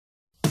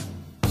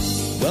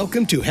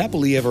Welcome to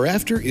Happily Ever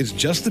After is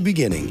just the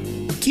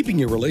beginning. Keeping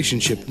your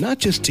relationship not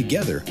just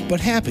together, but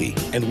happy,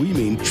 and we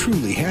mean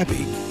truly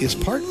happy, is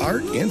part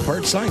art and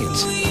part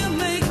science.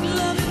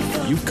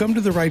 You've come to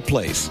the right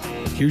place.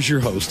 Here's your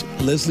host,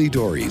 Leslie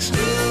Dories.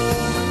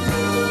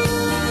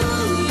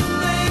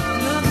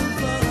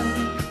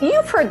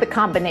 You've heard the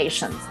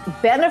combinations,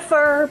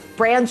 Bennifer,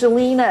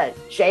 Brangelina,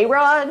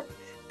 J-Rod,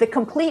 the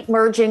complete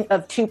merging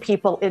of two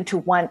people into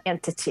one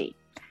entity.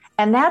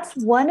 And that's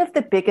one of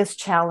the biggest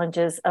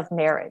challenges of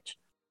marriage,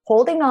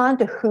 holding on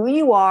to who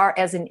you are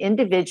as an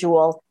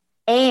individual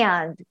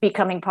and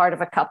becoming part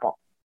of a couple.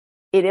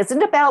 It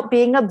isn't about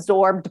being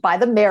absorbed by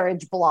the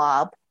marriage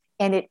blob,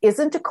 and it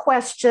isn't a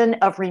question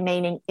of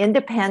remaining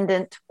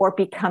independent or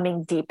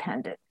becoming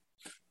dependent.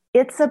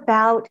 It's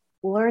about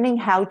learning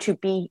how to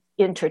be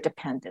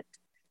interdependent.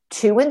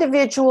 Two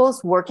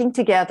individuals working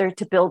together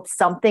to build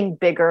something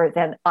bigger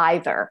than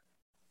either,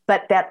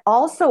 but that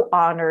also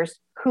honors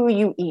who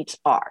you each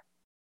are.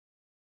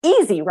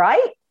 Easy,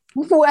 right?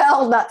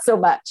 Well, not so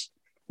much.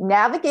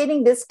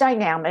 Navigating this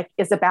dynamic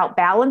is about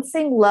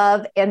balancing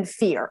love and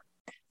fear.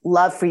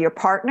 Love for your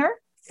partner,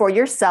 for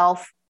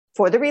yourself,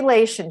 for the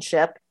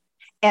relationship,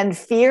 and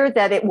fear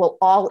that it will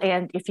all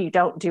end if you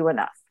don't do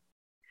enough.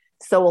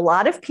 So a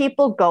lot of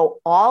people go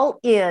all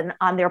in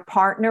on their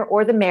partner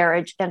or the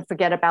marriage and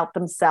forget about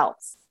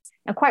themselves.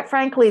 And quite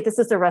frankly, this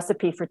is a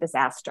recipe for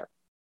disaster.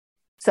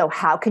 So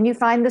how can you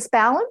find this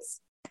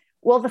balance?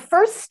 Well, the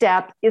first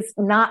step is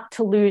not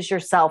to lose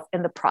yourself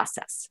in the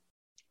process.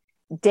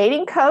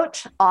 Dating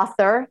coach,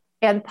 author,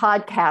 and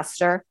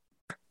podcaster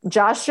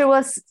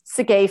Joshua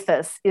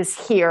Sigafus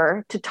is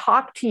here to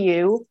talk to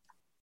you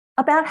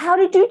about how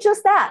to do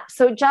just that.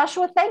 So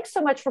Joshua, thanks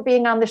so much for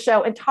being on the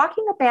show and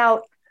talking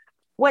about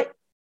what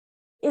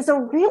is a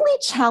really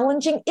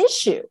challenging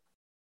issue.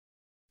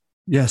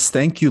 Yes,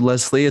 thank you,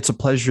 Leslie. It's a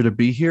pleasure to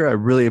be here. I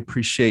really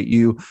appreciate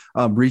you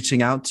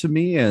reaching out to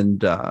me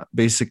and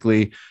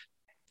basically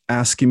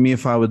asking me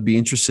if I would be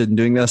interested in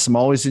doing this. I'm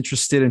always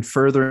interested in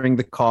furthering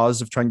the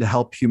cause of trying to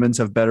help humans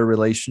have better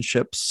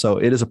relationships. So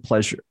it is a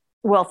pleasure.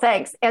 Well,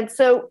 thanks. And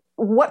so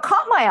what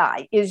caught my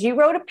eye is you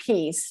wrote a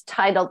piece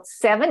titled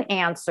 7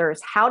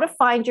 Answers, How to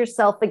Find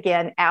Yourself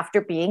Again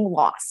After Being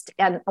Lost.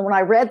 And when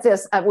I read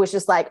this, I was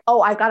just like, oh,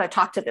 I got to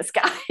talk to this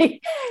guy.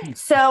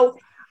 So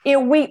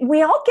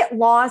we all get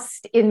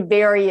lost in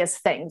various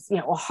things,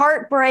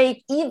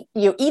 heartbreak,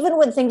 even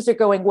when things are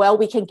going well,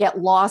 we can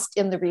get lost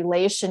in the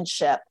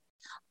relationship.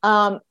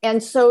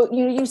 And so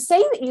you say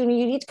that you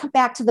need to come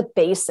back to the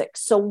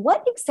basics. So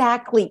what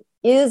exactly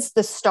is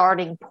the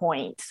starting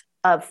point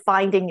of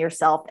finding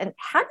yourself, and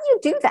how do you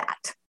do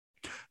that?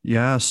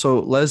 Yeah. So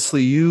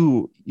Leslie,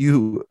 you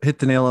hit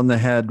the nail on the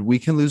head. We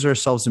can lose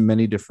ourselves in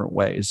many different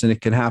ways, and it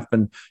can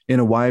happen in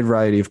a wide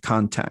variety of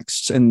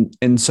contexts. And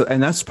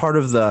that's part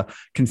of the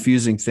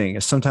confusing thing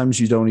is sometimes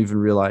you don't even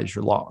realize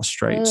you're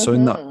lost, right?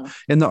 Mm-hmm. So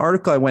in the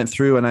article I went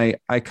through and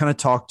I kind of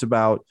talked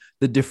about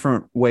the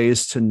different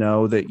ways to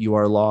know that you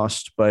are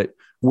lost, but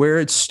where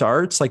it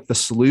starts, like the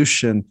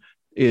solution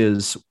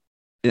is,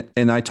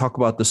 and I talk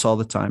about this all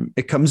the time,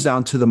 it comes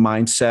down to the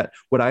mindset,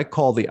 what I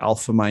call the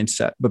alpha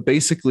mindset. But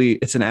basically,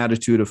 it's an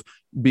attitude of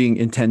being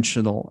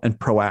intentional and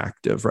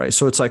proactive, right?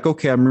 So it's like,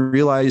 okay, I'm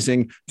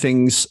realizing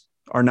things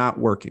are not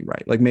working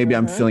right. Like maybe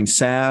I'm feeling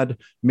sad.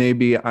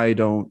 Maybe I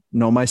don't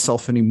know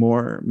myself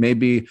anymore.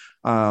 Maybe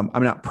I'm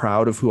not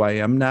proud of who I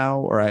am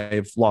now, or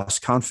I've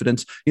lost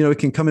confidence. It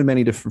can come in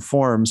many different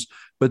forms.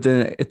 But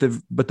then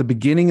the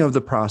beginning of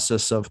the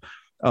process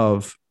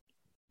of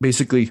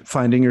basically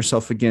finding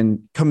yourself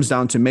again comes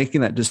down to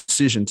making that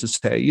decision to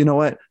say, you know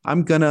what,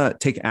 I'm going to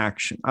take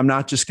action. I'm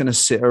not just going to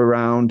sit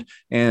around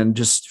and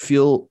just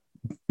feel,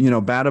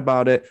 bad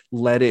about it,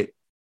 let it,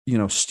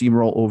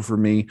 steamroll over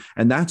me.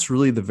 And that's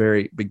really the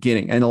very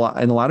beginning. And a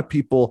lot of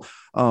people,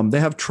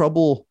 they have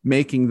trouble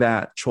making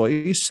that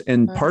choice.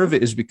 And part of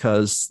it is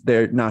because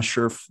they're not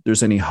sure if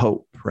there's any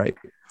hope, right?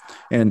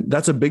 And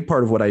that's a big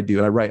part of what I do.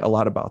 And I write a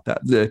lot about that,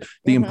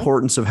 the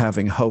importance of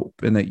having hope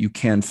and that you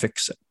can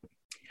fix it.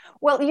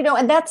 Well,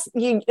 and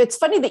it's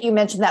funny that you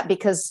mentioned that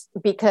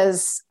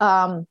because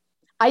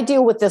I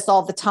deal with this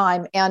all the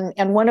time.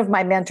 And one of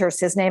my mentors,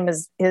 his name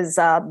is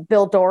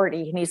Bill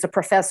Doherty, and he's a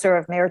professor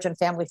of marriage and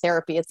family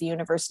therapy at the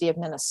University of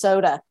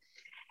Minnesota.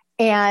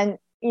 And,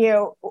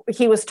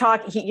 he was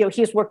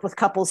he's worked with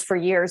couples for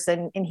years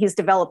and he's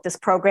developed this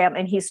program,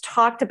 and he's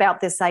talked about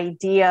this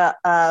idea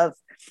of,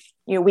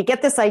 we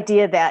get this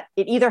idea that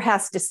it either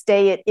has to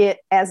stay it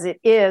as it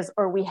is,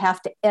 or we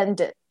have to end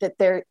it, that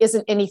there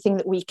isn't anything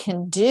that we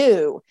can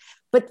do.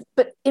 But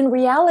in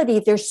reality,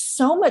 there's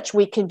so much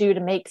we can do to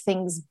make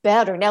things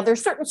better. Now,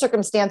 there's certain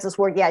circumstances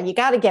where, you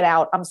got to get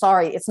out. I'm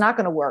sorry, it's not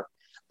going to work.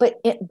 But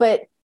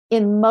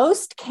in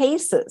most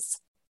cases,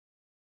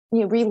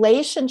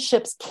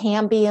 relationships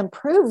can be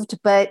improved.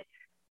 But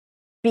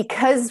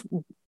because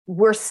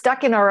we're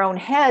stuck in our own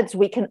heads,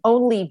 we can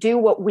only do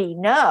what we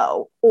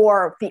know,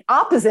 or the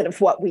opposite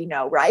of what we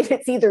know, right?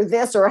 It's either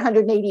this or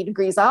 180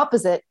 degrees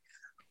opposite.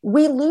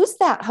 we lose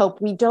that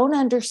hope. We don't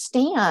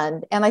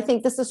understand. And I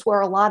think this is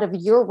where a lot of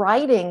your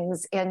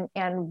writings and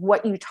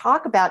what you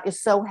talk about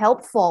is so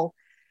helpful,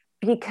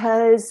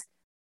 because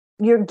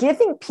you're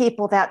giving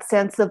people that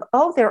sense of,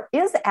 oh, there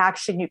is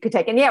action you could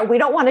take. And yeah, we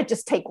don't want to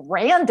just take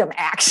random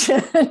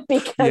action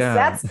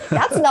because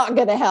that's not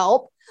going to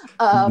help.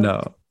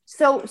 No.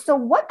 So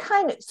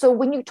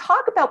when you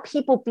talk about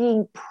people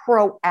being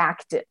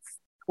proactive,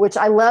 which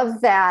I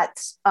love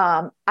that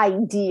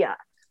idea,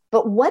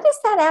 but what does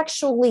that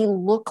actually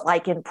look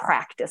like in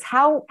practice?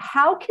 How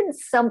can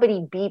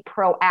somebody be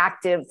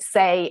proactive,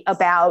 say,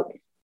 about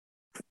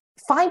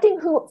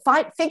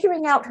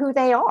figuring out who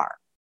they are?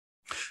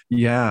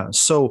 Yeah.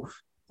 So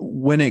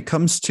when it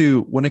comes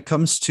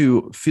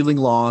to feeling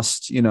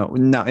lost,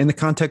 now in the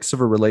context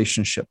of a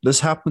relationship, this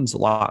happens a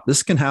lot.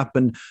 This can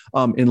happen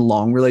in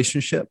long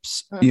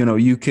relationships. Mm-hmm.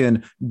 You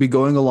can be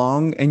going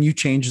along and you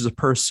change as a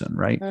person,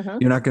 right? Mm-hmm.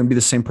 You're not going to be the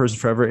same person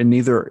forever, and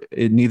neither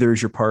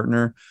is your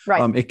partner.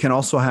 Right. It can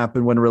also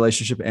happen when a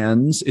relationship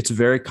ends. It's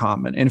very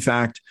common. In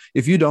fact,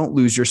 if you don't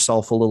lose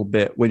yourself a little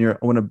bit when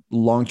a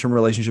long-term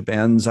relationship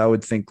ends, I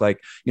would think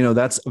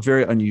that's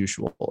very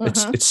unusual.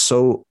 Mm-hmm. It's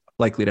so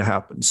likely to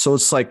happen. So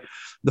it's like,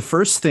 the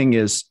first thing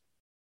is,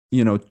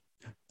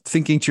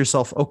 thinking to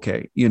yourself,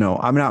 okay,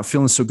 I'm not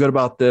feeling so good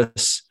about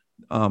this.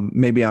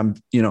 Maybe I'm,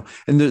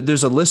 and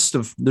there's a list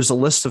of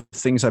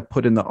things I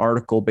put in the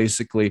article.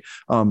 Basically,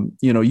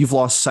 you've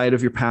lost sight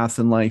of your path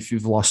in life.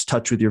 You've lost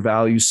touch with your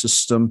value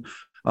system.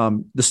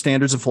 The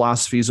standards and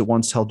philosophies that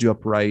once held you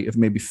upright have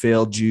maybe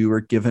failed you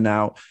or given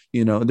out.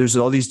 There's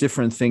all these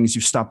different things.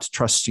 You've stopped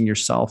trusting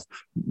yourself.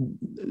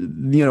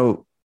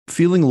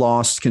 Feeling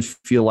lost can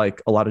feel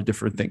like a lot of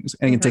different things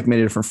and can take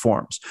many different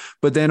forms.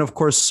 But then, of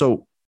course,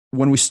 so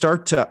when we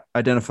start to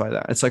identify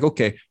that, it's like,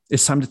 okay,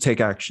 it's time to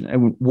take action.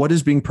 And what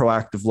does being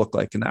proactive look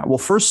like in that? Well,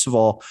 first of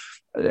all,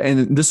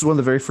 and this is one of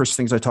the very first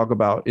things I talk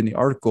about in the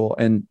article,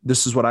 and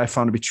this is what I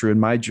found to be true in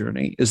my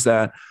journey, is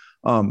that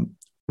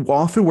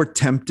often we're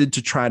tempted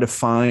to try to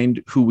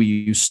find who we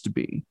used to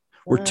be.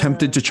 We're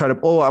tempted to try to,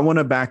 I want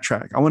to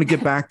backtrack. I want to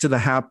get back to the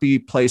happy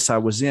place I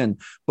was in.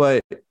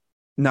 But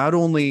not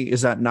only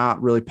is that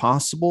not really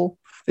possible,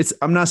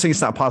 I'm not saying it's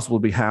not possible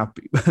to be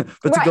happy,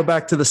 but to go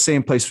back to the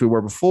same place we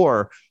were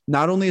before,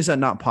 not only is that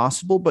not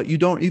possible, but you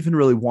don't even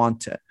really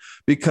want it.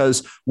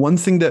 Because one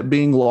thing that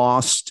being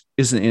lost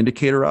is an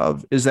indicator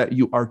of is that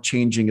you are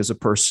changing as a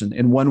person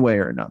in one way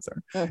or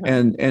another.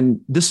 Mm-hmm.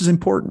 And this is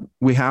important.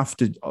 We have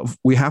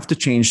to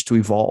change to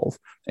evolve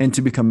and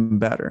to become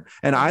better.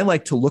 And I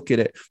like to look at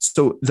it.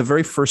 So the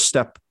very first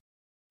step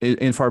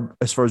as far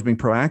as being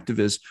proactive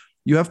is,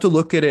 you have to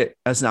look at it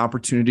as an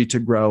opportunity to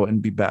grow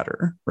and be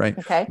better, right?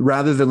 Okay.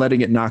 Rather than letting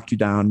it knock you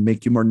down,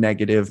 make you more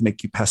negative,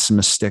 make you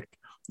pessimistic.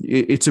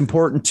 It's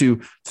important to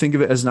think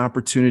of it as an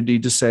opportunity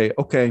to say,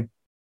 okay,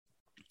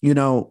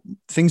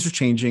 things are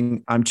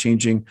changing. I'm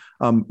changing.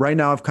 Right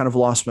now, I've kind of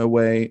lost my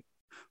way,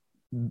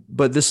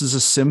 but this is a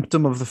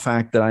symptom of the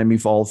fact that I'm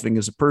evolving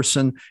as a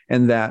person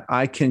and that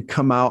I can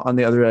come out on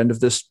the other end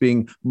of this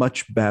being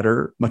much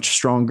better, much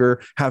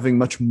stronger, having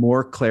much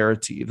more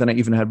clarity than I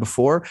even had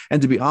before. And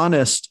to be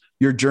honest,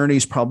 your journey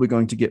is probably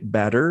going to get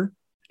better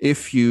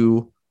if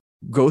you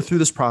go through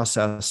this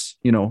process,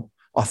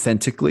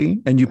 authentically,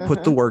 and you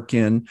put the work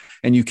in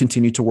and you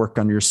continue to work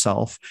on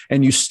yourself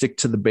and you stick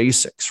to the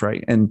basics,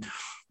 right? And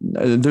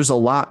there's a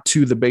lot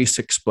to the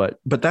basics, but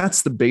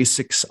that's the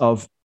basics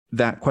of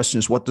that question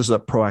is, what does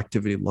that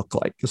proactivity look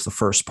like is the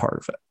first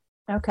part of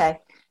it. Okay.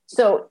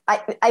 So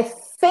I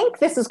think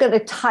this is going to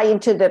tie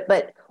into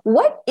but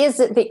what is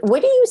it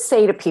what do you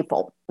say to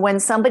people when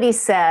somebody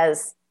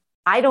says,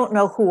 I don't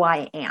know who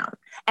I am?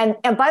 And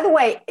by the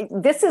way,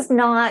 this is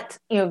not,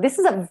 this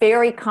is a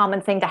very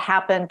common thing to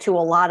happen to a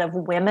lot of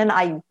women.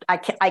 I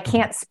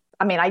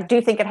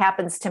do think it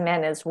happens to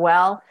men as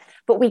well,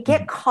 but we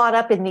get caught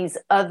up in these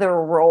other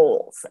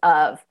roles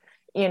of,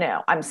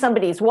 I'm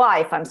somebody's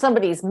wife, I'm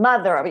somebody's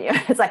mother.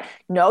 It's like,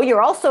 no,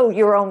 you're also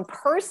your own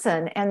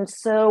person. And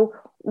so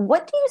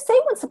what do you say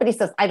when somebody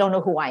says, I don't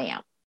know who I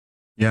am?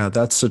 Yeah,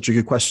 that's such a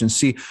good question.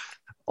 See,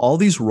 all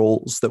these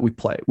roles that we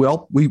play,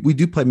 we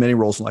do play many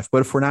roles in life, but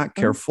if we're not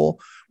careful,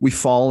 we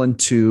fall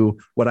into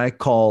what I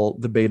call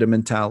the beta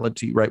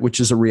mentality, right? Which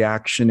is a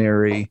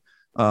reactionary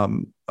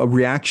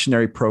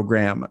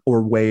program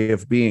or way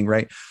of being,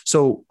 right?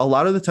 So a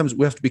lot of the times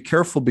we have to be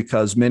careful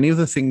because many of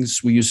the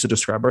things we use to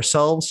describe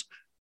ourselves,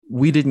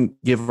 we didn't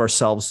give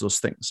ourselves those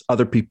things.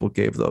 Other people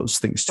gave those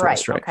things to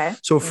us, right? Okay.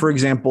 So for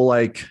example,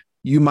 like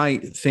you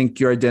might think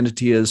your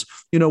identity is,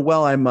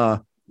 I'm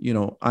a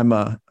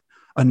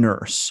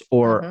nurse,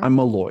 or I'm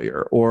a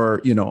lawyer,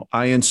 or,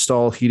 I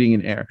install heating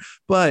and air,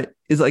 but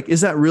is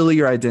that really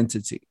your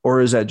identity,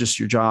 or is that just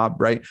your job?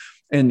 Right.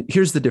 And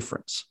here's the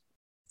difference.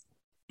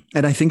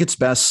 And I think it's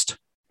best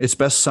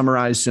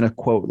summarized in a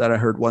quote that I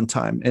heard one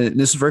time. And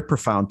this is very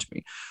profound to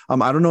me.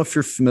 I don't know if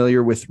you're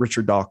familiar with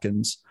Richard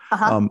Dawkins.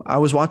 I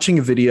was watching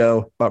a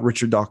video about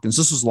Richard Dawkins.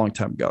 This was a long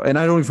time ago, and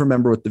I don't even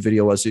remember what the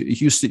video was. He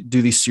used to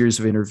do these series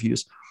of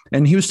interviews,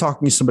 and he was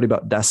talking to somebody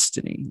about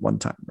destiny one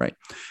time, right?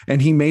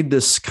 And he made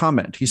this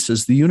comment. He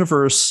says, the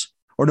universe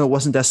or no, it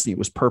wasn't destiny, it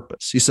was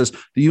purpose. He says,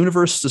 the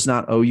universe does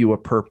not owe you a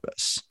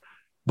purpose,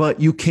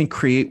 but you can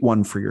create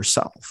one for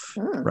yourself.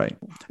 Right.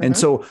 And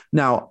so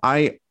now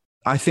I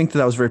think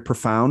that was very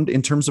profound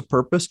in terms of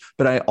purpose,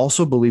 but I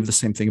also believe the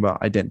same thing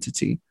about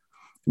identity.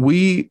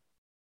 It's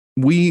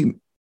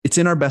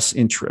in our best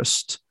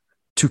interest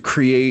to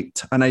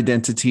create an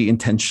identity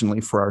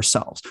intentionally for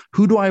ourselves.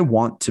 Who do I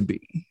want to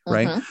be?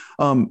 Right.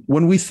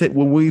 When we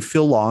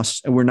feel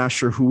lost and we're not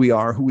sure who we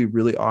are, who we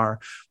really are,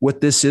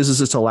 what this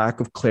is it's a lack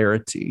of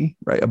clarity,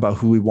 right, about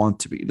who we want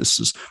to be. This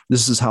is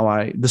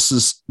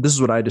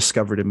what I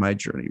discovered in my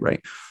journey.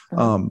 Right.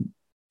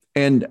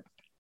 And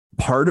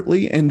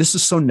partly, and this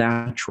is so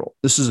natural.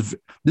 This is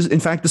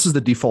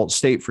the default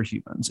state for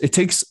humans. It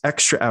takes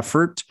extra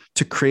effort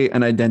to create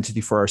an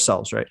identity for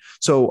ourselves, right?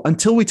 So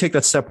until we take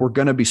that step, we're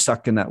going to be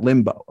stuck in that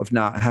limbo of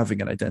not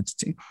having an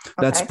identity.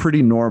 That's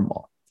pretty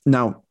normal.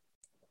 Now,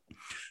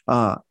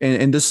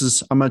 and this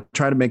is, I'm going to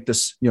try to make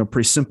this,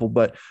 pretty simple,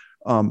 but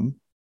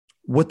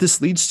what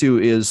this leads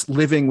to is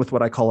living with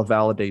what I call a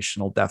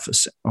validational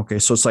deficit. Okay.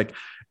 So it's like,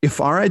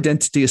 if our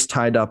identity is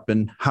tied up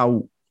in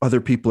how other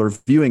people are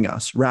viewing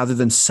us rather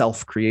than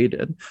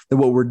self-created, then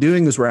what we're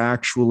doing is we're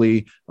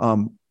actually,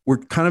 we're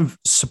kind of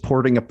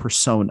supporting a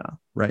persona,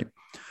 right?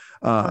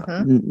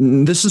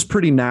 This is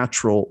pretty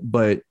natural,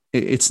 but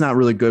it's not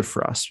really good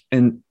for us.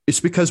 And it's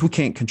because we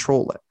can't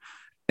control it.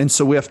 And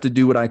so we have to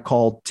do what I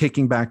call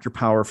taking back your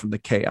power from the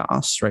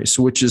chaos, right?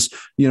 So which is,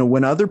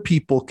 when other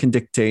people can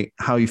dictate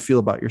how you feel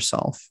about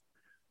yourself,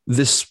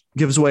 this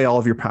gives away all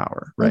of your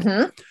power,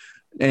 right?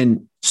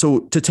 And so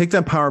to take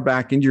that power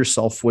back into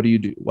yourself, what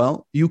do?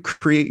 Well, you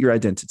create your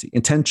identity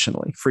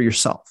intentionally for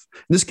yourself.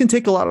 And this can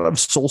take a lot of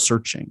soul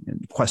searching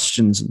and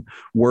questions and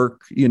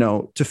work,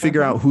 to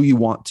figure out who you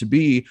want to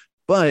be.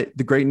 But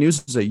the great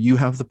news is that you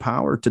have the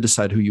power to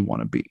decide who you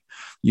want to be.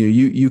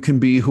 You can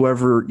be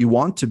whoever you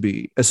want to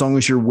be, as long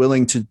as you're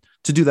willing to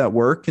do that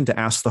work and to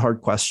ask the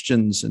hard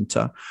questions and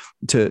to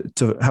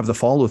have the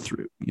follow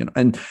through,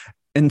 And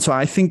so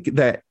I think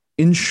that,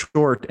 in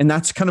short, and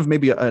that's kind of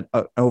maybe an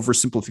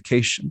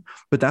oversimplification,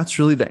 but that's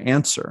really the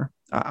answer.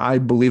 I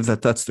believe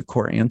that that's the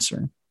core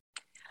answer.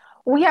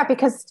 Well, yeah,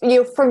 because,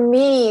 for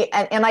me,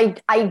 and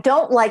I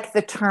don't like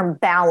the term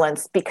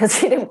balance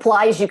because it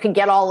implies you can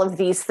get all of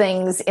these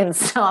things in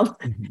some,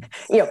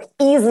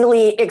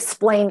 easily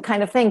explained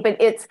kind of thing. But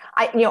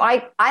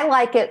I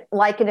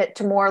liken it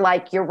to more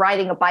like you're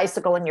riding a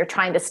bicycle and you're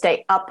trying to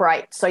stay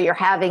upright. So you're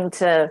having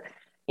to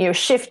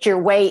shift your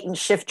weight and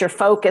shift your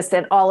focus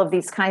and all of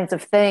these kinds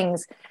of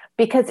things,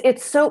 because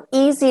it's so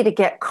easy to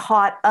get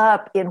caught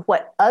up in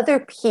what other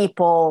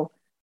people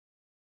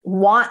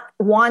want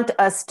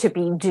us to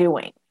be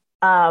doing.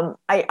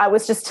 I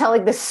was just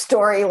telling this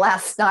story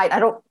last night. I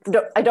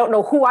don't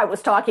know who I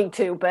was talking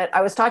to, but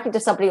I was talking to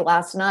somebody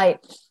last night,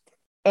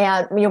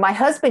 and my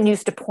husband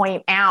used to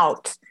point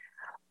out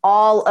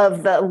all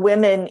of the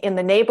women in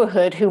the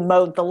neighborhood who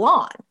mowed the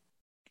lawn.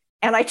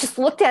 And I just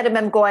looked at him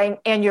and going,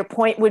 and your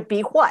point would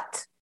be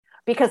what?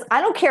 Because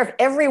I don't care if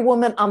every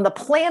woman on the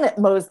planet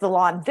mows the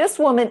lawn. This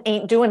woman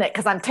ain't doing it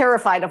because I'm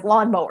terrified of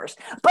lawnmowers.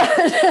 But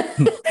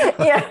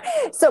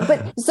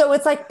so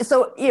it's like,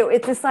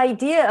 it's this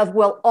idea of,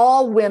 well,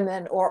 all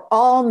women or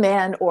all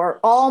men or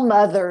all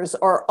mothers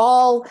or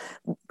all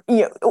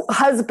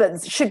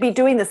husbands should be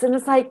doing this. And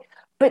it's like,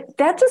 but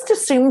that just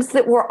assumes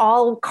that we're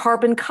all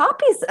carbon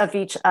copies of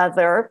each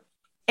other.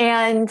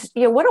 And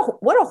what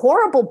a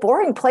horrible,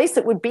 boring place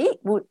it would be.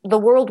 The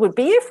world would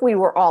be if we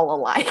were all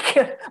alike.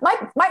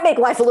 might make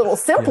life a little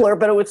simpler,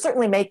 but it would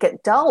certainly make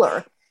it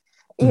duller.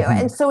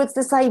 And so it's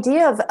this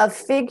idea of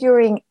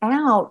figuring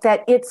out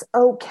that it's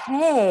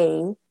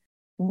okay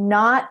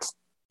not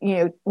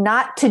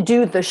to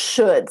do the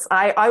shoulds.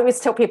 I always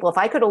tell people, if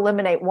I could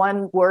eliminate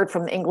one word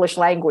from the English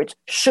language,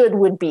 should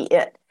would be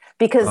it,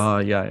 because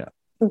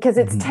because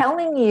it's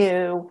telling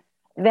you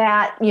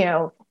that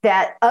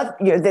that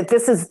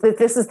this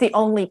is the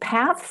only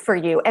path for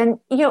you, and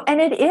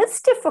it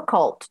is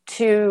difficult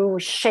to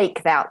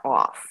shake that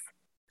off.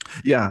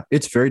 Yeah,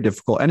 it's very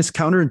difficult, and it's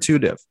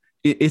counterintuitive.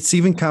 It's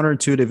even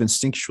counterintuitive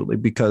instinctually,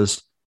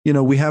 because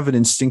we have an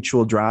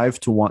instinctual drive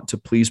to want to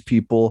please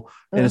people,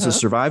 and it's a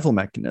survival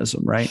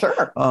mechanism, right?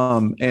 Sure.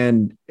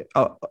 And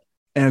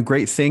a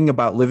great thing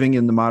about living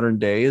in the modern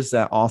day is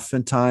that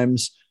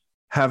oftentimes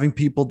having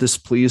people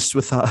displeased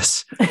with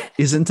us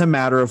isn't a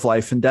matter of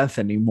life and death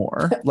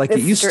anymore. Like it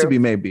used to be,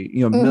 maybe,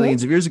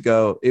 millions of years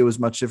ago, it was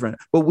much different,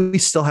 but we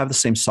still have the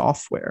same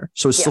software.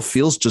 So it still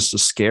feels just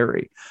as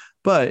scary,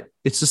 but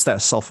it's just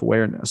that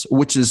self-awareness,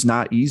 which is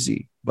not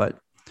easy, but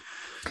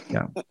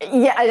yeah.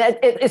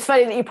 It's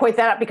funny that you point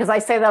that out, because I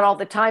say that all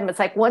the time. It's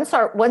like, once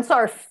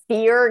our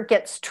fear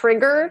gets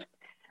triggered,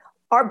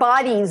 our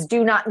bodies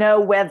do not know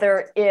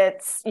whether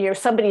it's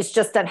somebody's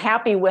just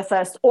unhappy with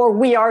us or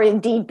we are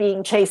indeed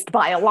being chased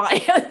by a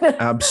lion.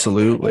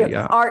 Absolutely,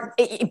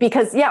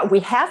 because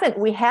we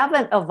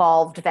haven't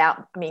evolved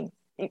that. I mean,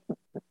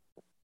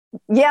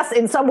 Yes,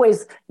 in some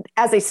ways,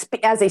 as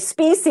a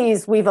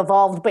species, we've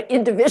evolved, but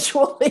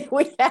individually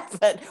we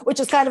haven't, which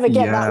is kind of,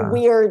 again,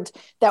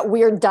 that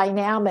weird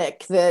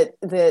dynamic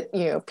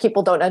that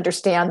people don't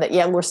understand, that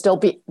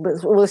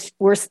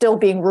we're still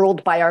being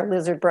ruled by our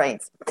lizard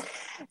brains.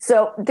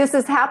 So this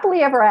is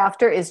Happily Ever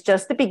After is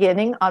just the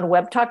beginning on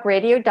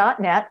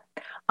webtalkradio.net.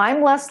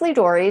 I'm Leslie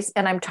Dories,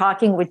 and I'm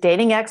talking with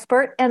dating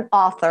expert and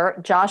author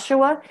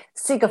Joshua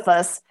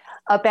Sigafus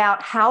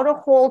about how to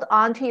hold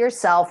on to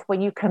yourself when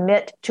you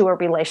commit to a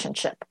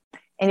relationship.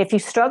 And if you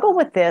struggle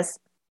with this,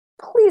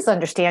 please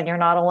understand you're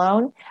not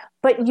alone,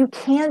 but you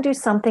can do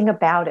something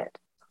about it.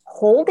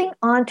 Holding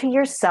on to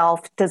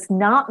yourself does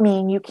not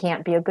mean you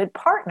can't be a good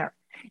partner.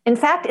 In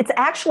fact, it's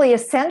actually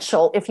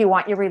essential if you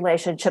want your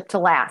relationship to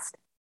last.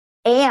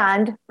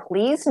 And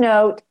please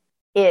note,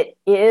 it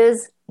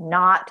is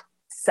not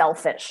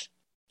selfish,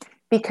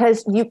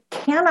 because you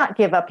cannot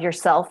give up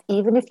yourself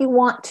even if you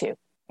want to.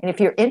 And if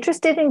you're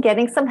interested in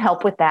getting some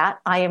help with that,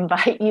 I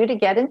invite you to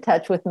get in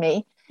touch with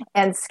me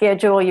and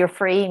schedule your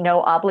free,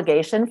 no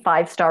obligation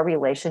 5-star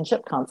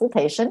relationship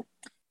consultation.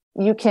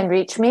 You can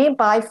reach me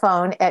by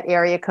phone at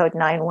area code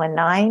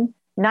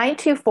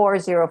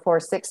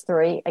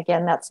 919-924-0463.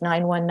 Again, that's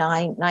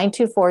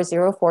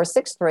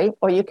 919-924-0463.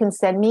 Or you can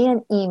send me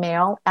an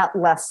email at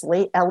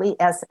Leslie,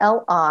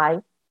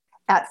 Lesli,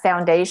 at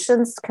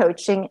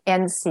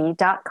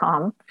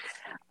foundationscoachingnc.com.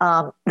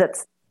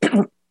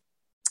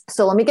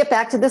 So let me get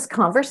back to this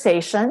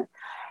conversation.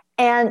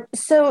 And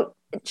so,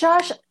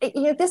 Josh,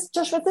 this is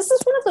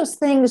one of those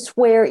things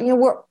where,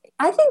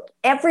 I think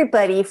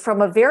everybody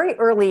from a very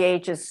early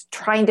age is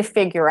trying to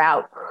figure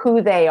out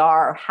who they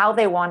are, how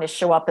they want to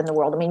show up in the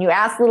world. I mean, you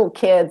ask little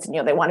kids,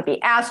 they want to be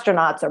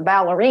astronauts or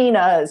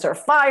ballerinas or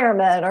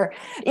firemen or,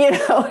 and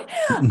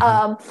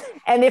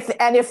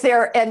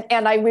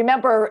I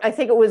remember, I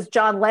think it was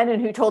John Lennon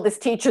who told his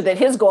teacher that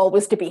his goal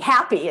was to be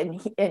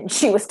happy. And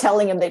she was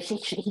telling him that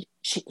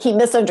he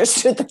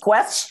misunderstood the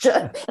question.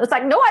 And it's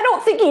like, no, I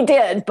don't think he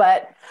did.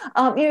 But,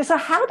 so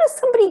how does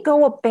somebody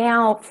go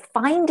about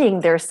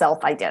finding their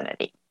self-identity?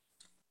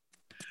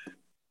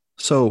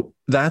 So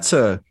that's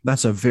a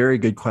very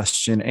good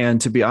question.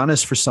 And to be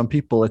honest, for some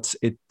people, it's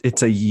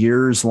a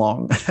years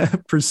long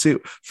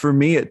pursuit. For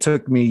me, it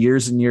took me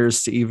years and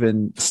years to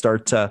even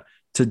start to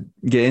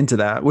get into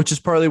that, which is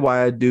partly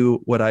why I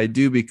do what I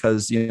do,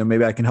 because,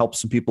 maybe I can help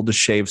some people to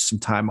shave some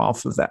time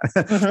off of that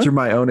through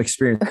my own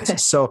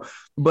experiences. So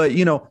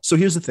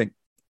here's the thing.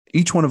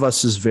 Each one of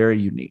us is very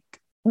unique.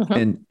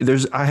 And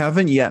I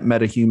haven't yet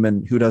met a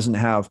human who doesn't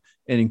have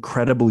an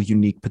incredible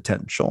unique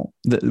potential.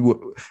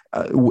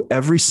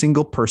 Every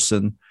single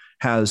person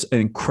has an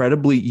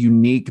incredibly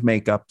unique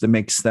makeup that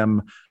makes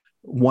them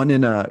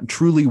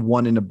truly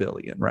one in a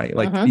billion, right?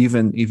 Like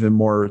even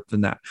more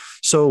than that.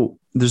 So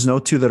there's no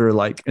two that are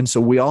alike. And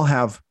so we all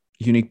have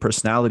unique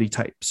personality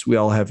types. We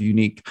all have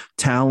unique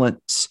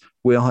talents.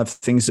 We all have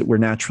things that we're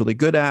naturally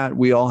good at.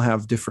 We all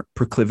have different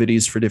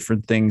proclivities for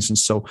different things. And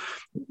so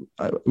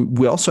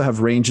we also have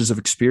ranges of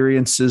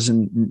experiences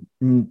and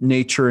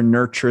nature and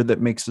nurture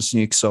that makes us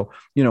unique. So,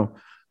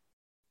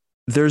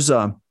 there's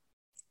a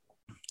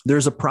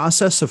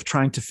process of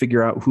trying to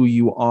figure out who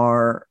you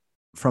are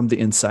from the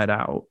inside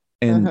out.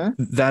 And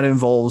that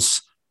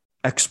involves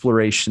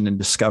exploration and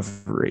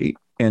discovery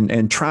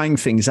and trying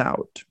things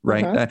out.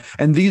 Right.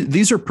 And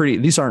these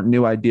aren't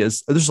new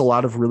ideas. There's a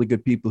lot of really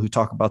good people who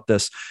talk about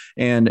this.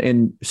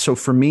 And so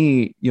for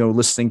me,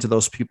 listening to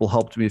those people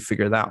helped me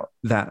figure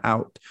that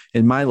out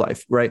in my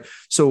life. Right.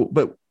 So,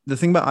 but the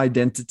thing about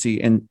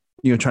identity and,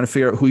 trying to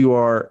figure out who you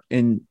are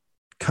and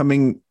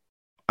coming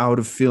out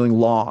of feeling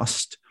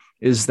lost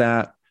is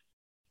that,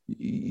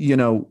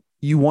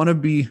 you want to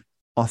be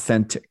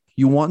authentic.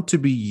 You want to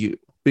be you.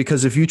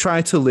 Because if you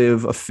try to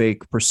live a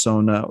fake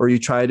persona, or you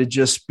try to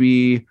just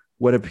be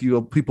what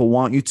people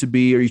want you to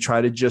be, or you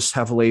try to just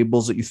have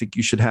labels that you think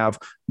you should have,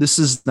 this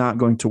is not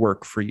going to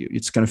work for you.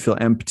 It's going to feel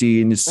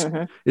empty, and it's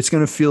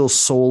going to feel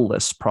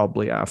soulless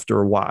probably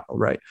after a while,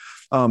 right?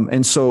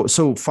 And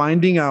so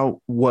finding out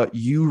what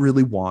you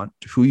really want,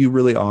 who you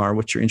really are,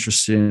 what you're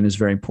interested in is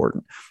very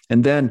important.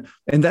 And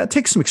that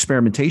takes some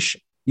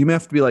experimentation. You may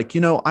have to be like,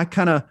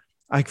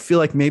 I feel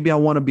like maybe I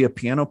want to be a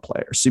piano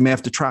player. So you may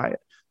have to try it.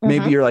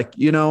 Maybe you're like,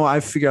 I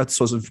figured out this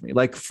wasn't for me.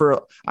 Like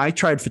I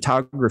tried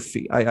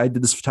photography. I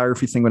did this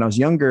photography thing when I was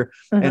younger,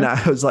 and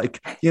I was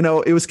like,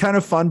 it was kind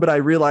of fun, but I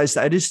realized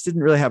I just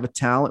didn't really have a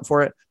talent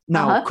for it.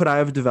 Now, could I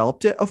have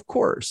developed it? Of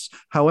course.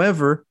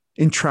 However,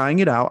 in trying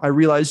it out, I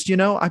realized,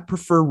 I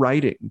prefer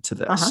writing to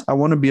this. I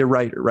want to be a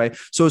writer. Right.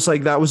 So it's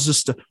like, that was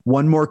just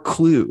one more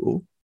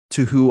clue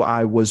to who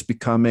I was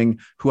becoming,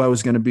 who I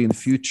was going to be in the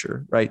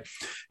future. Right.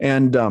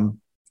 And,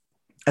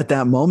 at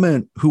that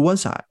moment, who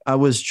was I? I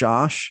was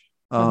Josh,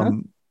 a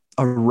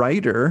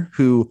writer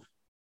who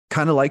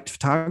kind of liked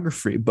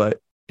photography, but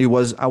I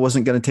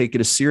wasn't going to take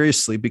it as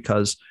seriously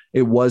because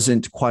it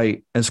wasn't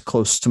quite as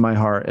close to my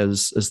heart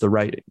as the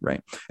writing.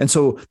 Right. And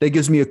so that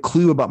gives me a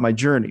clue about my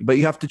journey, but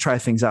you have to try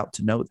things out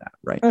to know that.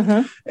 Right.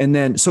 And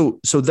then, so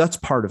that's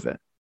part of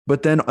it.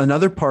 But then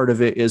another part of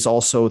it is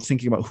also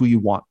thinking about who you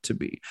want to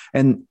be.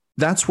 And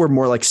that's where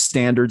more like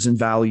standards and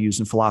values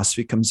and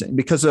philosophy comes in.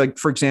 Because like,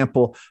 for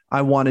example,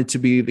 I wanted to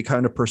be the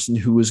kind of person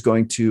who was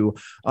going to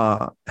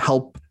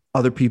help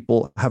other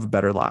people have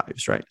better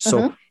lives. Right.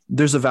 So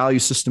there's a value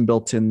system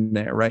built in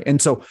there. Right.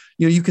 And so,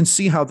 you can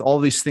see how all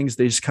these things,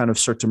 they just kind of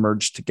start to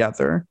merge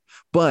together,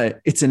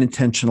 but it's an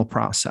intentional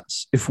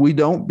process. If we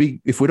don't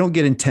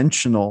get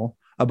intentional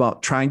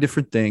about trying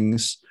different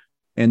things,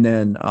 and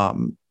then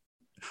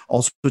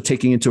also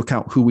taking into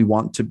account who we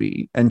want to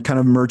be and kind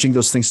of merging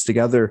those things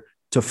together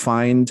to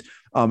find,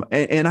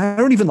 and I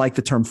don't even like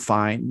the term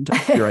find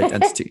your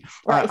identity.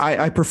 Right.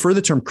 I prefer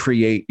the term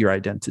create your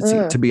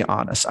identity, to be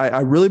honest.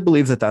 I really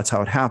believe that that's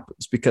how it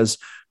happens because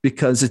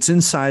it's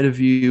inside of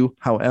you.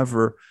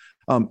 However,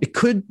 it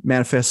could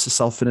manifest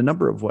itself in a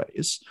number of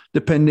ways,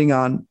 depending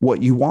on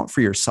what you want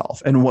for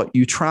yourself and what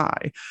you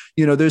try.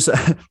 There's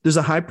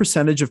a high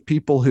percentage of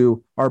people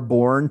who are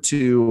born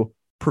to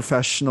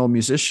professional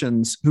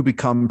musicians who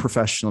become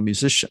professional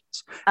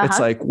musicians. It's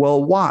like,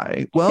 well,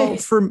 why? Well,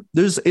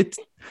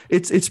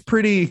 it's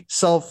pretty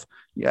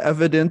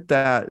self-evident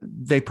that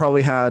they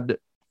probably had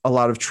a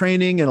lot of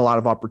training and a lot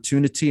of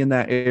opportunity in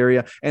that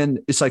area. And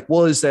it's like,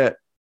 well, does that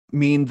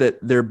mean that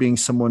they're being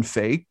someone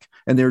fake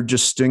and they're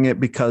just doing it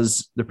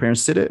because their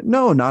parents did it?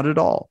 No, not at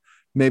all.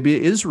 Maybe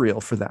it is real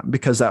for them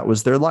because that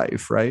was their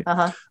life, right?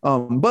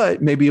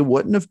 But maybe it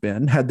wouldn't have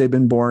been had they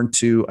been born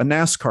to a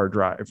NASCAR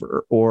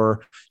driver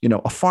or,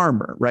 a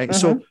farmer, right?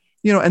 So,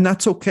 and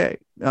that's okay.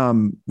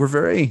 We're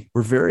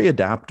very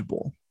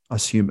adaptable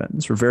as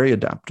humans. We're very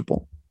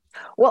adaptable.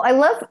 Well, I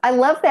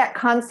love that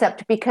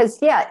concept because,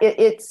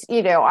 it's,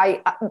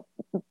 I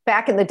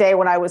back in the day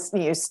when I was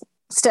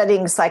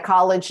studying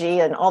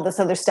psychology and all this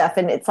other stuff,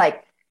 and it's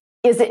like,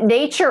 is it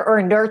nature or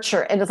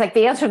nurture? And it's like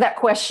the answer to that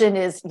question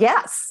is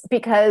yes,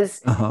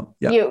 because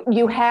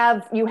you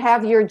have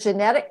your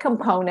genetic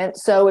component.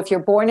 So if you're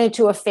born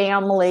into a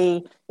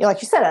family,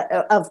 like you said,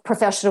 of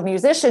professional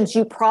musicians,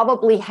 you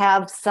probably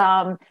have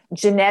some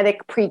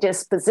genetic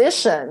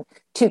predisposition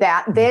to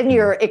that. Then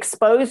you're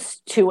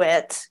exposed to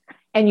it,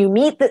 and you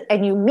meet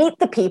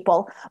the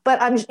people.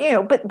 But I'm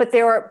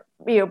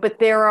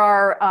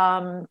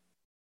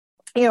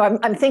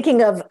I'm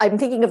thinking of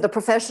the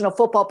professional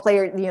football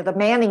player, the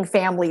Manning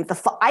family.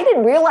 I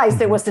didn't realize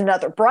there was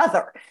another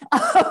brother,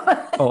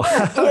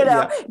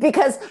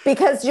 because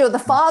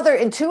the father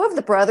and two of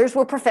the brothers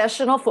were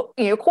professional,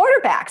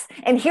 quarterbacks.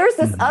 And here's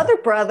this other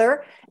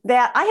brother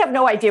that I have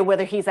no idea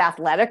whether he's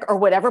athletic or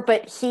whatever,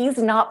 but he's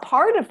not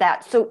part of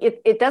that. So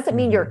it doesn't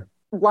mean you're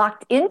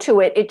locked into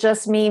it. It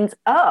just means,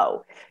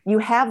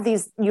 you're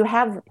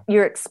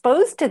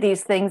exposed to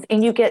these things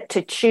and you get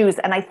to choose.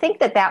 And I think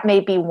that may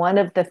be one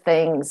of the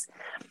things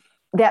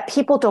that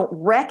people don't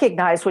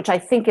recognize, which I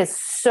think is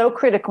so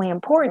critically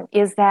important,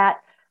 is that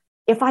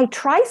if I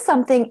try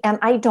something and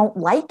I don't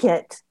like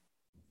it,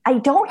 I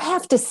don't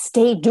have to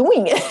stay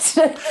doing it.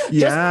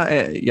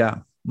 Yeah.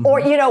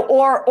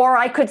 Or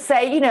I could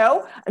say,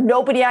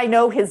 nobody I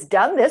know has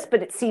done this,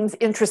 but it seems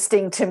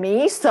interesting to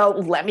me, so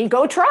let me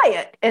go try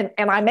it, and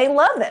I may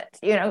love it.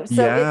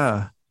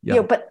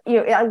 But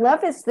I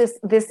love is this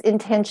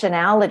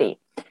intentionality.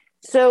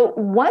 So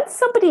once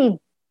somebody,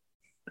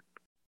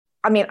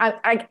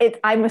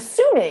 I'm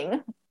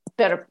assuming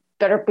better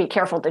be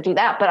careful to do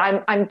that, but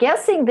I'm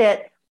guessing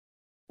that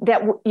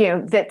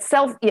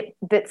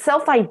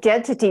self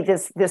identity,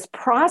 this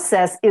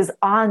process is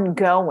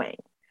ongoing.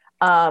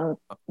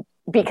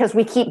 Because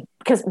we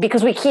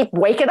keep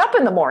waking up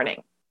in the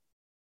morning.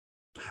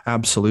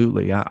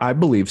 Absolutely. I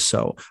believe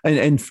so.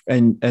 And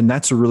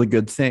that's a really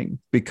good thing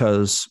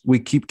because we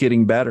keep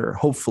getting better.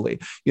 Hopefully,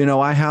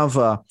 I have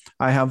a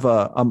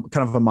kind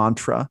of a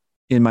mantra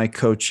in my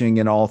coaching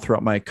and all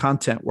throughout my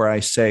content where I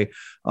say,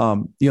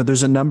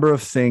 there's a number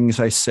of things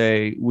I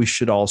say we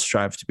should all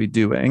strive to be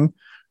doing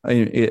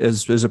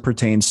as it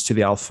pertains to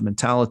the alpha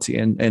mentality.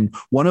 And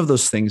one of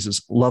those things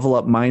is level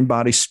up mind,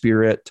 body,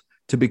 spirit,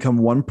 to become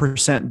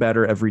 1%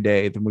 better every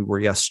day than we were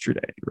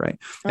yesterday. Right.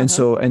 And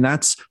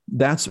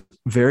that's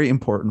very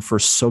important for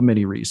so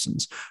many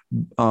reasons.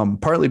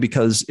 Partly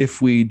because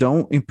if we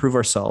don't improve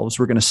ourselves,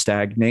 we're going to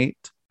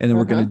stagnate and then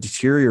we're going to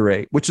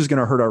deteriorate, which is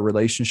going to hurt our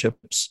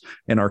relationships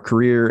and our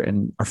career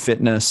and our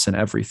fitness and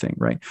everything.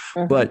 Right.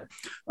 But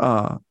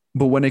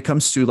when it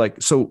comes to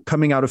so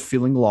coming out of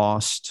feeling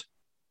lost,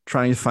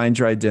 trying to find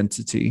your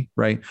identity,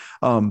 right.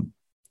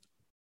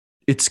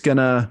 It's going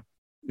to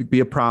be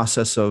a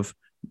process of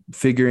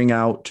figuring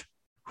out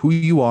who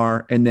you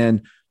are and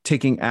then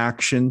taking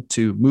action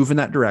to move in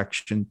that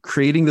direction,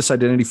 creating this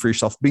identity for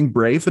yourself, being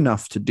brave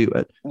enough to do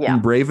it, being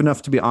brave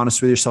enough to be honest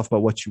with yourself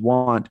about what you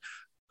want.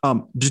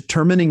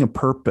 Determining a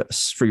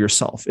purpose for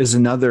yourself is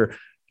another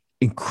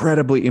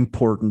incredibly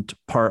important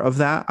part of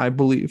that, I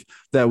believe,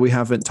 that we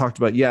haven't talked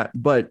about yet.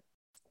 But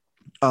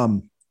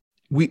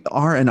we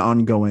are an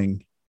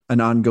ongoing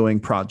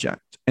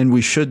project, and we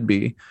should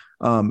be.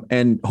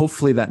 And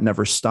hopefully that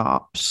never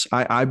stops.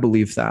 I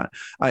believe that.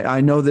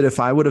 I know that if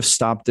I would have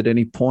stopped at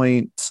any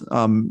point,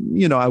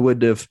 I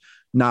would have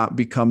not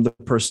become the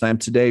person I am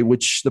today,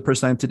 which the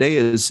person I am today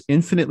is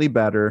infinitely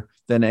better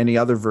than any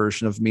other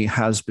version of me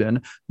has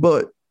been.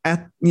 But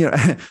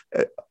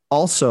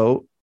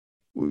Also,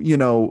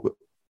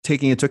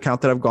 taking into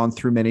account that I've gone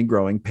through many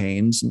growing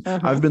pains, and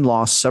I've been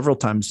lost several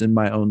times in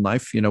my own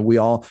life. We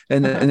all,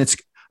 and it's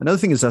another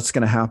thing is that's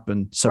going to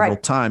happen several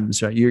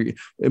times, right?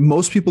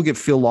 Most people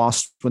feel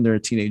lost when they're a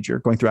teenager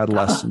going through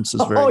adolescence.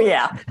 Is very,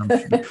 yeah.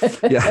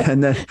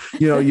 And then,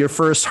 your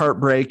first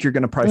heartbreak, you're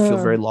going to probably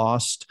feel very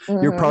lost.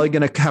 You're probably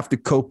going to have to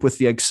cope with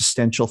the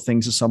existential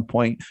things at some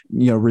point,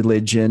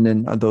 religion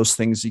and those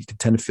things. You can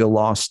tend to feel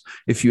lost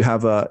if you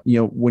have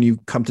when you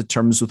come to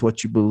terms with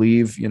what you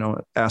believe,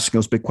 asking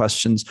those big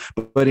questions.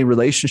 But in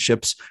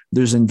relationships,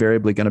 there's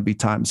invariably going to be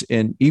times,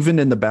 and even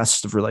in the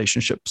best of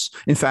relationships.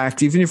 In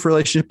fact, even if a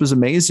relationship is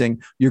amazing,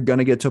 you're going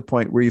to get to a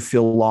point where you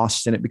feel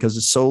lost in it because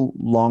it's so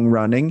long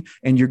running,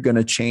 and you're going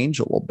to change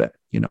a little bit,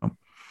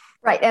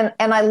 Right.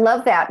 And I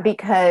love that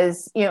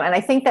because, and I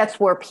think that's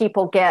where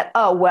people get,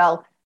 oh,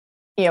 well,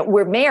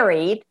 we're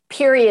married,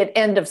 period,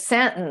 end of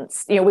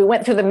sentence. We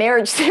went through the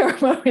marriage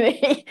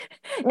ceremony.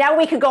 Now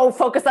we could go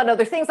focus on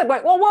other things. I'm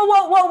going,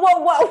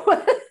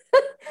 whoa.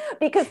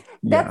 because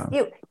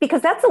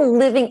that's a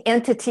living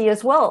entity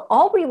as well.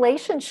 All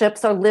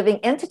relationships are living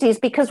entities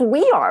because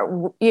we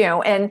are,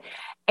 and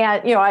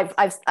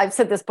I've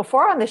said this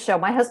before on the show.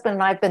 My husband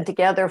and I have been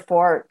together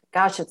for,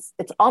 it's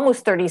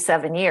almost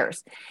 37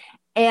 years.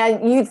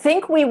 And you'd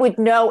think we would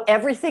know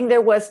everything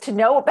there was to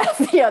know about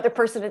the other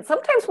person. And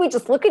sometimes we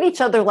just look at each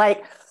other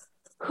like,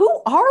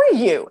 who are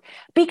you?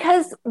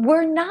 Because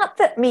we're not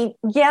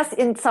yes,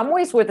 in some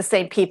ways we're the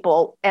same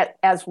people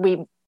as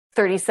we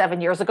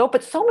 37 years ago,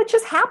 but so much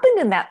has happened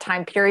in that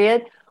time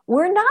period.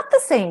 We're not the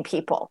same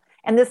people.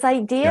 And this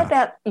idea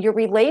that your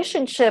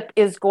relationship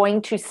is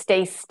going to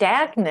stay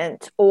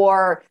stagnant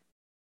or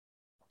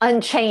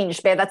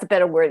unchanged, man, that's a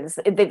better word,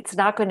 it's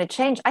not going to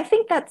change. I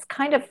think that's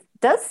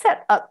does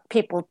set up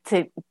people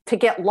to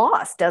get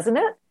lost, doesn't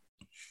it?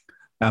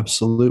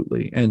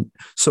 Absolutely. And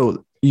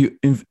so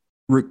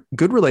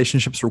good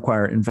relationships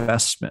require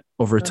investment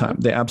over time.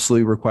 They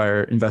absolutely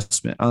require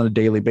investment on a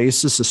daily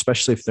basis,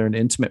 especially if they're an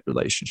intimate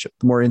relationship.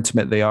 The more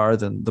intimate they are,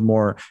 then the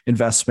more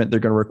investment they're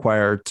going to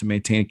require to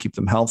maintain and keep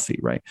them healthy,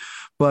 right?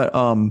 But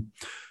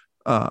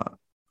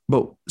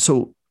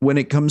so when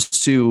it comes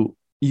to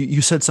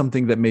you said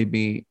something that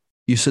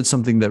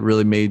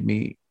really made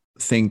me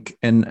think,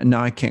 and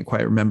now I can't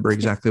quite remember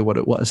exactly what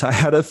it was. I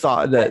had a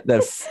thought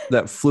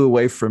that flew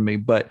away from me,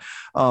 but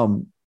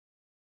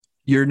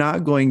you're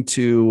not going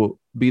to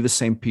be the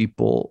same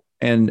people,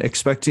 and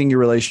expecting your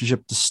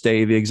relationship to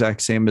stay the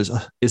exact same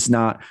is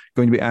not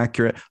going to be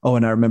accurate. Oh,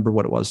 and I remember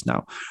what it was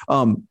now.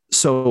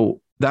 So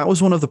that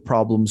was one of the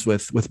problems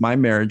with my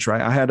marriage,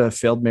 right? I had a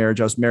failed marriage.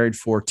 I was married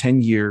for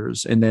 10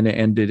 years and then it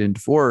ended in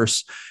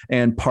divorce.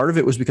 And part of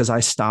it was because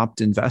I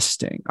stopped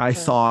investing. I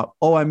thought,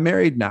 oh, I'm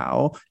married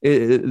now.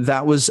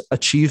 That was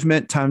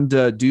achievement, time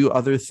to do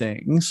other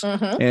things.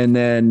 And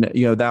then,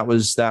 that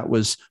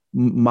was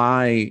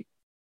my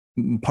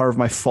part of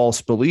my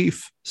false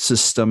belief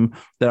system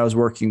that I was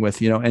working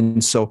with,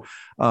 and so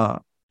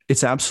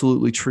it's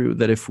absolutely true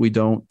that if we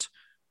don't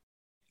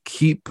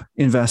keep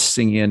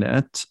investing in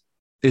it,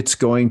 it's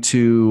going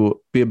to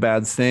be a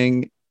bad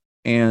thing.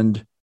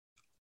 And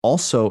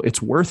also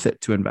it's worth it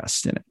to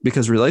invest in it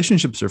because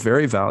relationships are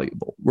very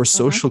valuable. We're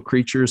social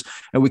creatures,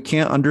 and we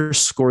can't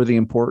underscore the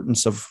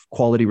importance of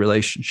quality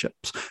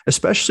relationships,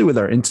 especially with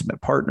our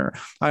intimate partner.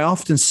 I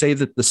often say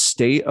that the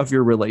state of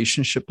your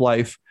relationship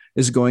life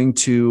is going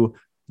to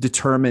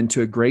determine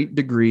to a great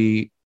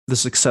degree the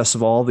success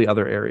of all the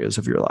other areas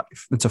of your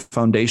life. It's a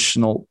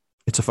foundational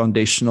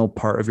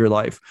part of your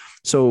life.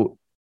 So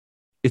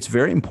it's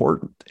very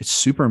important. It's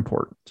super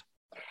important.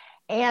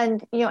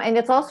 And, and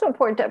it's also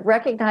important to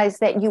recognize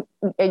that you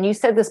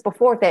said this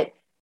before, that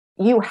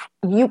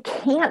you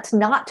can't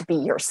not be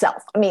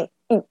yourself. I mean,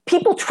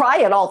 people try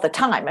it all the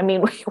time. I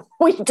mean,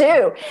 we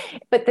do,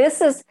 but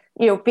this is,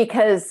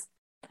 because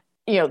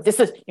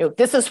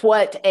this is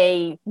what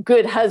a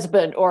good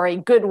husband or a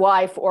good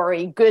wife or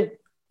a good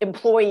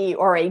employee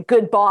or a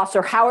good boss,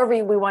 or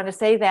however we want to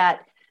say that,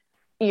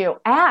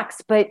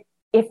 acts. But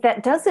if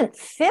that doesn't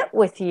fit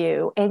with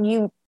you and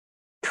you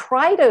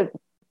try to,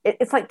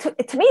 it's like,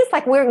 to me, it's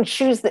like wearing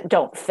shoes that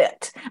don't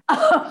fit.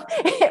 After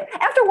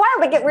a while,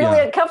 they get really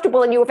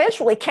uncomfortable and you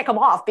eventually kick them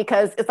off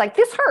because it's like,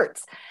 this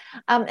hurts.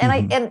 And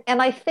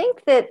I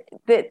think that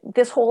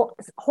this whole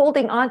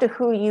holding on to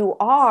who you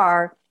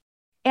are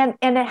and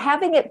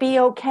having it be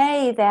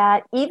okay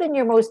that even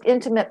your most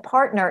intimate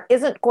partner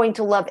isn't going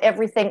to love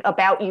everything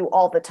about you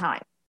all the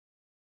time.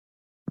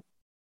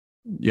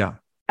 Yeah.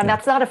 And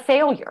that's not a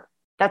failure.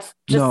 That's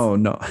just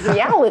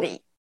reality.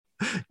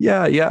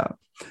 Yeah.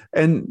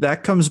 And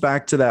that comes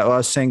back to that, I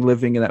was saying,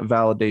 living in that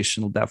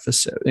validational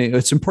deficit.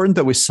 It's important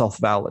that we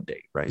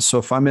self-validate, right? So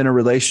if I'm in a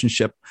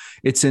relationship,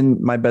 it's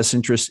in my best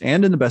interest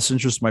and in the best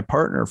interest of my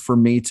partner for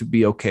me to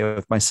be okay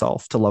with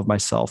myself, to love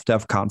myself, to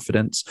have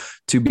confidence,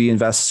 to be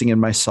investing in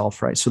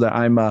myself, right? So that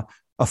I'm a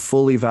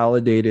fully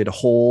validated,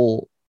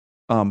 whole,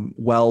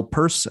 well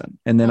person.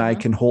 And then I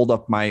can hold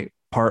up my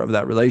part of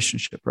that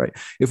relationship, right?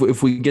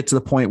 If we get to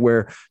the point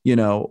where,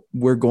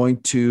 we're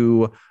going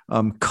to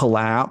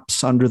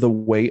collapse under the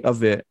weight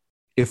of it,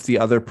 if the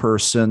other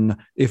person,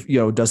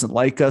 doesn't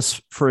like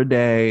us for a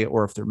day,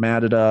 or if they're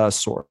mad at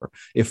us, or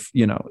if,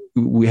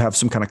 we have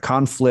some kind of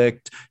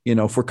conflict,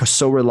 if we're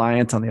so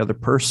reliant on the other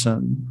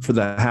person for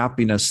the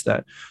happiness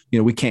that,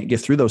 we can't get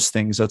through those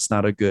things, that's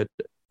not a good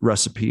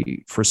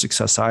recipe for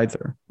success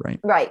either. Right.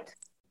 Right.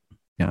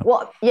 Yeah.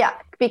 Well, yeah,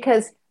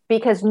 because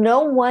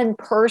no one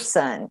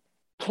person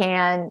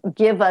can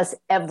give us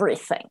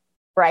everything.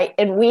 Right.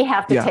 And we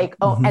have to take,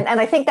 and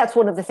I think that's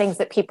one of the things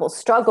that people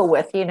struggle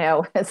with,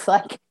 it's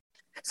like,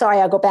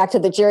 sorry, I'll go back to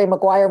the Jerry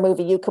Maguire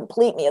movie, You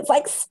Complete Me. It's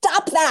like,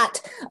 stop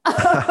that.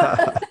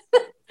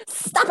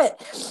 Stop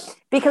it.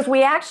 Because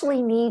we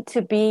actually need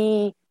to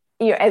be,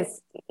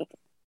 as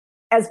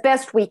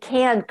best we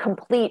can,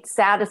 complete,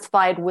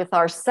 satisfied with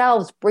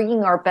ourselves,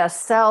 bringing our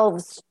best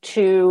selves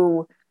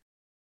to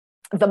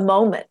the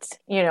moment,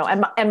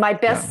 and my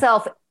best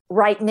self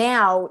right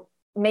now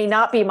may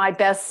not be my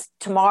best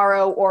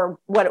tomorrow or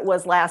what it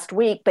was last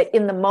week, but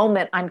in the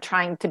moment, I'm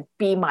trying to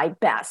be my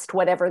best,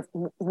 whatever,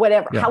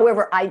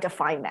 however I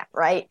define that.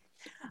 Right.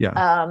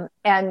 Yeah.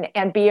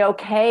 And be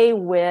okay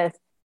with,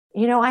 I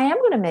am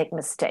going to make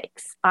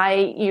mistakes.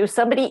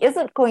 Somebody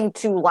isn't going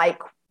to like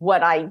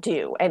what I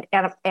do. And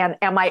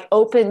am I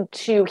open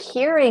to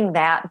hearing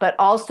that, but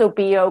also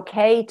be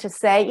okay to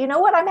say, you know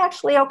what, I'm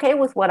actually okay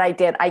with what I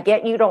did. I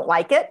get you don't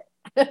like it.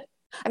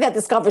 I've had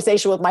this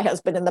conversation with my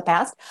husband in the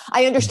past.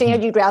 I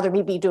understand you'd rather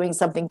me be doing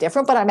something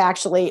different, but I'm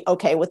actually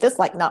okay with this,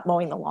 like not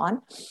mowing the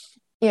lawn,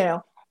 and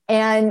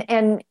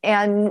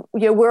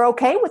we're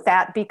okay with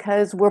that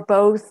because we're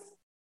both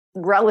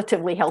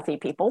relatively healthy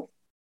people.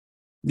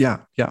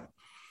 Yeah. Yeah.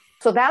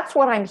 So that's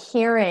what I'm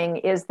hearing,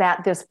 is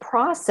that this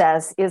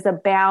process is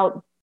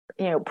about,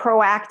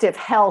 proactive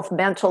health,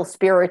 mental,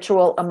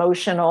 spiritual,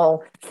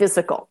 emotional,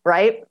 physical,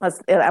 right?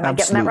 Am I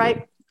getting that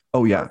right?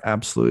 Oh yeah,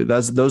 absolutely.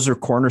 Those are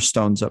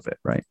cornerstones of it,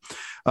 right?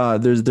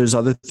 There's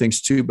other things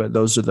too, but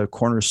those are the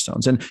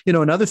cornerstones. And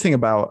another thing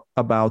about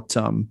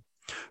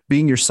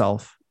being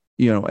yourself,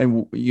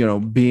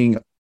 and being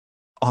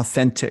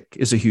authentic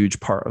is a huge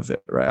part of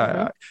it, right?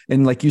 Mm-hmm.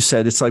 And like you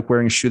said, it's like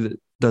wearing a shoe that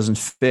doesn't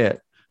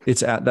fit.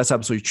 That's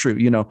absolutely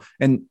true,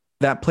 and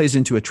that plays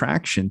into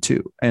attraction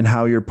too, and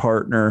how your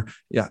partner,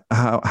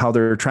 how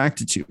they're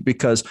attracted to you.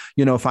 Because,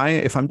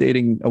 if I'm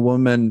dating a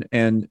woman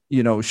and,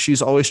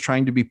 she's always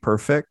trying to be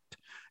perfect,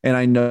 and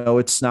I know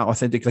it's not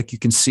authentic, like you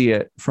can see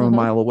it from a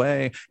mile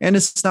away, and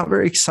it's not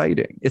very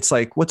exciting. It's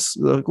like, what's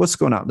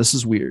going on? This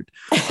is weird.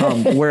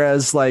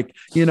 Whereas like,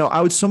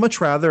 I would so much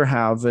rather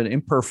have an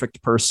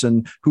imperfect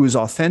person who is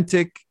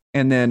authentic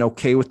and then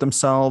okay with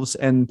themselves.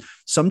 And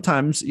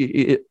sometimes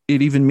it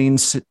even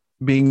means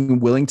being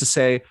willing to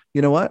say,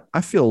 you know what,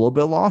 I feel a little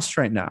bit lost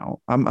right now.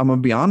 I'm going to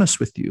be honest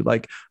with you.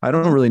 Like, I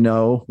don't really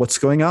know what's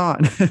going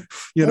on.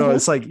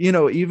 It's like,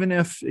 even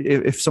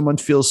if someone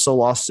feels so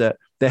lost that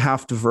they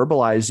have to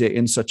verbalize it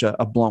in such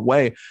a blunt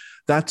way,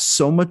 that's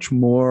so much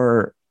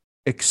more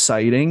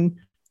exciting.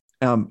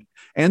 And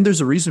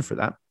there's a reason for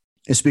that.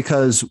 It's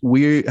because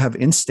we have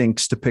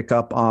instincts to pick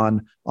up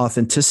on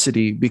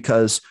authenticity,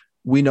 because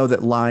we know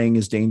that lying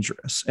is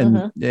dangerous,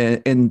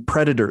 and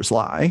predators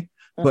lie.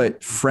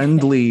 But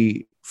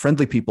friendly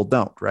people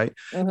don't, right?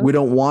 We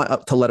don't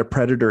want to let a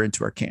predator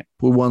into our camp.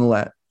 We want to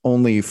let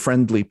only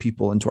friendly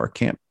people into our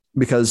camp,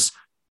 because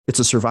it's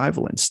a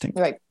survival instinct.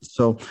 Right.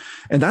 So,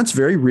 and that's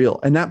very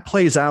real. And that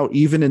plays out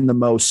even in the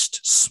most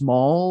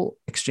small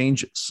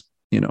exchanges.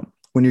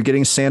 When you're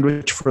getting a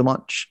sandwich for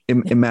lunch,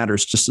 it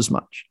matters just as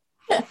much.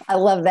 I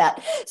love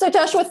that. So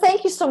Joshua,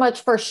 thank you so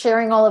much for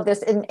sharing all of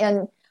this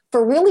and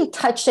for really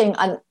touching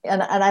on,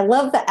 and I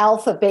love the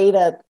alpha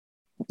beta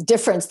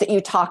difference that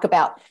you talk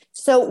about.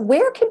 So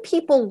where can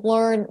people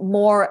learn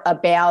more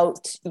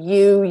about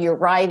you, your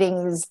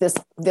writings,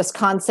 this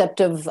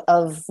concept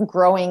of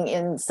growing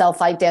in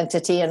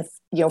self-identity and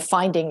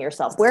finding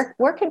yourself?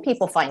 Where can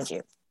people find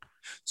you?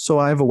 So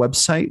I have a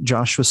website,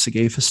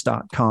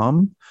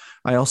 joshuasigafus.com.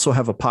 I also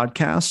have a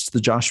podcast,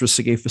 the Joshua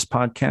Sigafus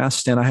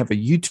podcast, and I have a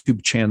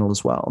YouTube channel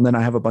as well. And then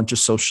I have a bunch of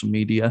social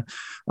media.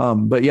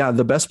 But yeah,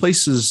 the best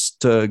place is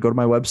to go to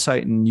my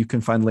website, and you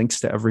can find links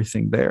to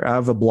everything there. I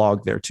have a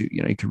blog there too.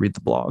 You can read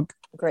the blog.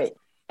 Great.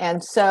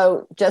 And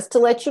so just to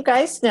let you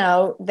guys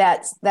know,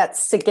 that's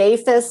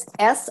Sigafus,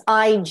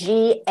 Sigafus.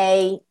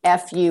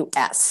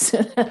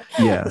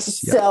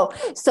 Yes.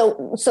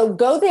 So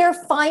go there,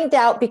 find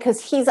out,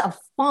 because he's a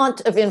font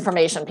of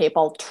information,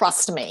 people,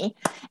 trust me.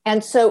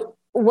 And so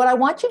what I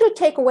want you to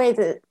take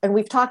away, and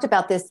we've talked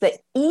about this, that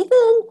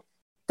even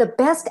the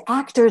best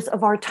actors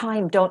of our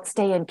time don't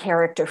stay in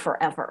character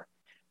forever.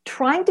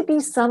 Trying to be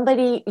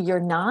somebody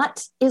you're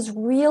not is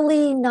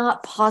really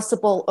not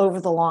possible over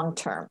the long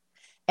term.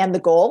 And the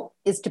goal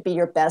is to be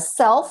your best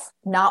self,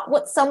 not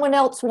what someone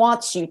else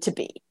wants you to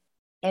be.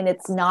 And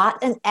it's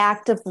not an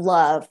act of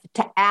love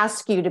to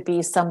ask you to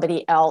be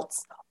somebody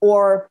else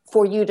or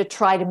for you to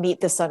try to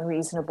meet this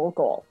unreasonable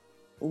goal.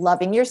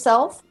 Loving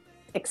yourself,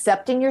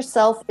 accepting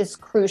yourself is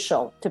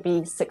crucial to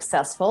be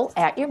successful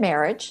at your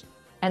marriage,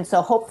 And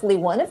so hopefully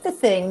one of the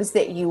things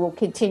that you will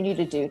continue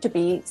to do to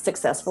be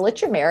successful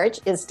at your marriage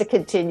is to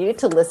continue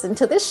to listen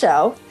to the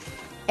show.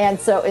 And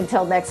so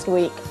until next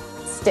week,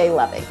 stay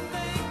loving.